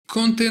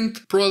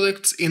content,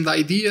 products and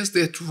ideas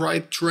that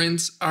ride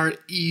trends are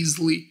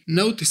easily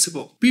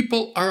noticeable.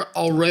 People are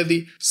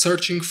already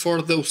searching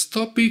for those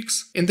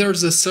topics, and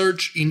there's a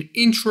surge in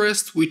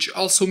interest, which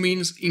also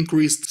means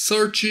increased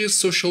searches,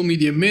 social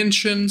media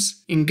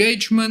mentions,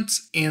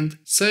 engagements and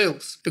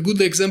sales. A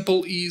good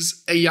example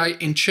is AI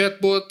and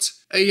chatbots.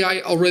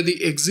 AI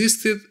already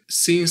existed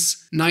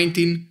since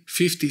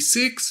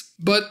 1956,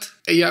 but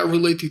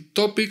AI-related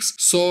topics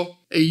saw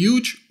a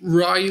huge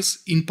rise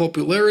in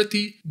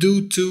popularity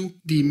due to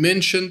the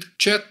mentioned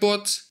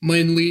chatbots,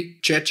 mainly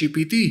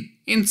ChatGPT.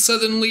 And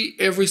suddenly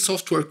every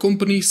software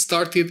company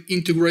started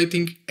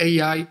integrating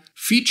AI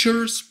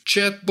features,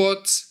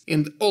 chatbots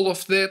and all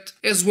of that,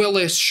 as well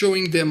as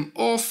showing them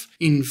off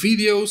in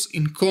videos,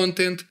 in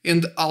content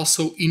and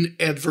also in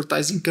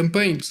advertising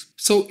campaigns.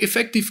 So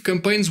effective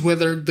campaigns,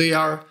 whether they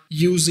are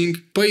using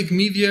paid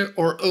media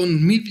or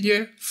owned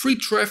media, free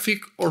traffic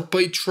or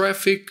paid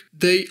traffic,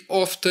 they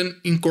often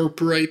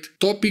incorporate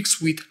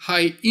topics with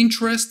high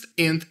interest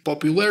and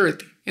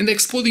popularity. And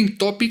exploding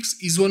topics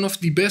is one of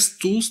the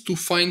best tools to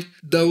find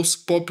those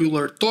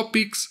popular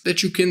topics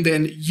that you can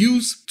then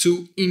use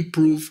to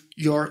improve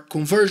your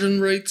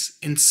conversion rates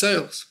and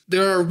sales.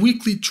 There are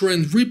weekly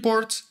trend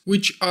reports,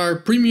 which are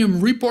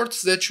premium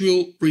reports that you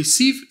will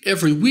receive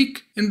every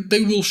week, and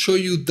they will show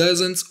you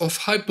dozens of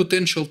high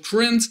potential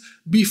trends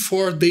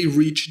before they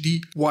reach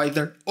the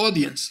wider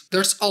audience.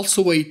 There's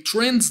also a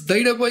trends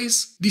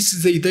database. This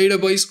is a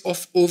database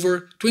of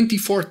over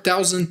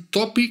 24,000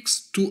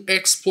 topics to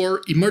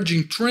explore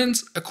emerging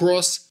trends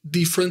across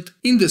different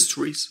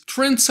industries.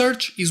 Trend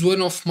search is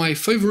one of my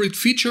favorite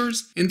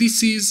features, and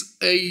this is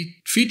a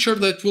feature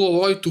that will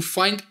allow you to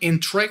find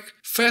and track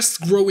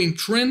fast-growing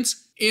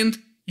trends, and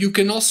you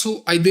can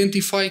also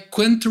identify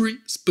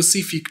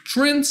country-specific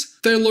trends,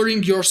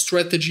 tailoring your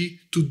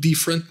strategy to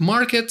different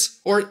markets,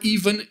 or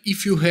even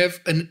if you have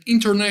an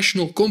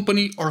international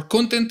company or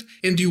content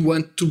and you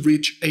want to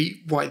reach a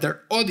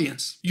wider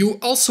audience. You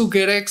also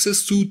get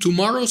access to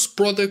tomorrow's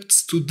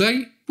products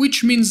today,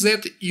 which means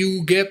that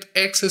you get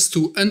access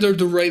to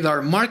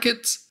under-the-radar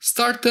markets,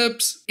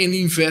 startups and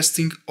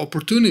investing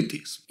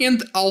opportunities,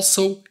 and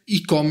also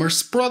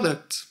e-commerce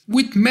products.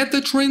 With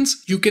meta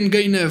trends, you can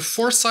gain a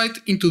foresight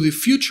into the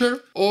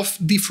future of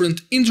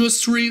different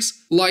industries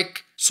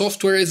like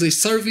software as a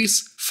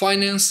service,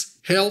 finance,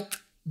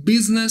 health,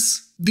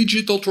 business,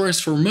 digital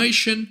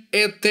transformation,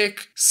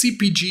 edtech,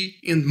 CPG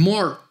and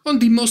more. On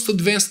the most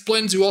advanced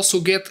plans you also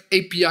get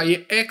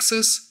API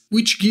access,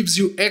 which gives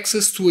you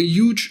access to a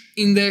huge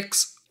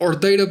index or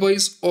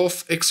database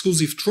of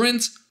exclusive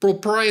trends,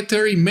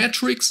 proprietary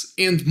metrics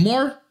and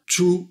more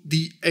through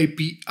the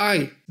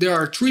API. There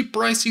are 3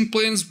 pricing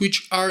plans,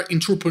 which are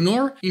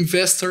Entrepreneur,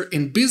 Investor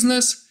and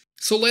Business.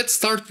 So let's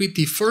start with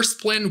the first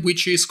plan,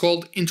 which is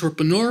called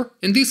Entrepreneur,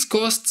 and this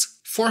costs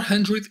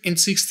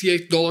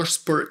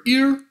 $468 per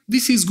year.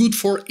 This is good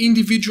for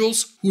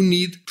individuals who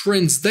need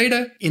trends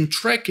data and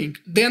tracking.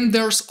 Then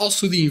there's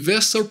also the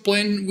investor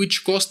plan,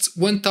 which costs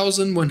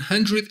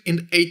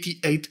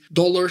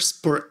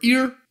 $1,188 per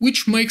year,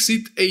 which makes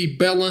it a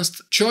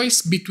balanced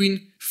choice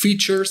between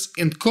features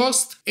and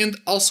cost, and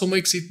also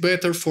makes it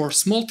better for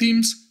small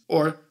teams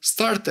or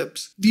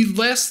startups. The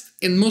last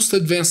and most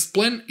advanced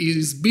plan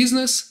is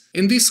business,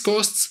 and this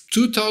costs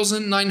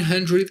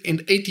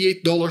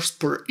 $2,988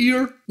 per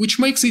year, which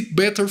makes it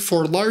better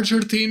for larger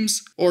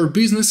teams or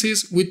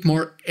businesses with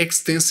more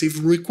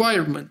extensive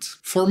requirements.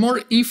 For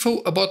more info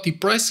about the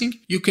pricing,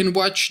 you can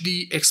watch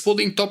the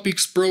Exploding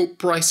Topics Pro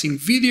pricing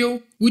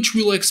video, which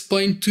will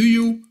explain to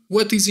you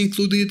what is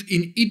included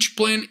in each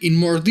plan in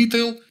more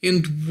detail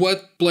and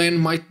what plan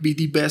might be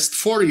the best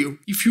for you.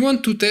 If you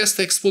want to test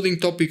Exploding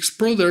Topics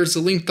Pro, there's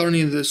a link down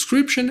in the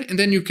description, and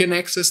then you can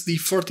access the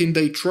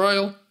 14-day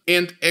trial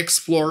and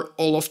explore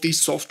all of these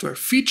software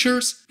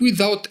features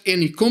without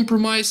any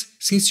compromise,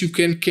 since you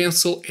can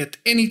cancel at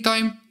any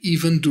time,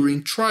 even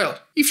during trial.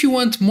 If you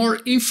want more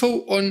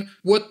info on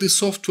what the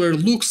software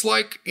looks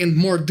like and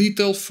more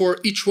detail for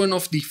each one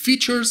of the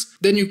features,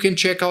 then you can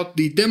check out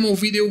the demo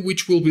video,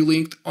 which will be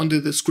linked on the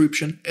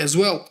description as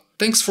well.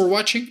 Thanks for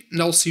watching, and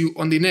I'll see you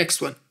on the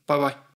next one. Bye bye.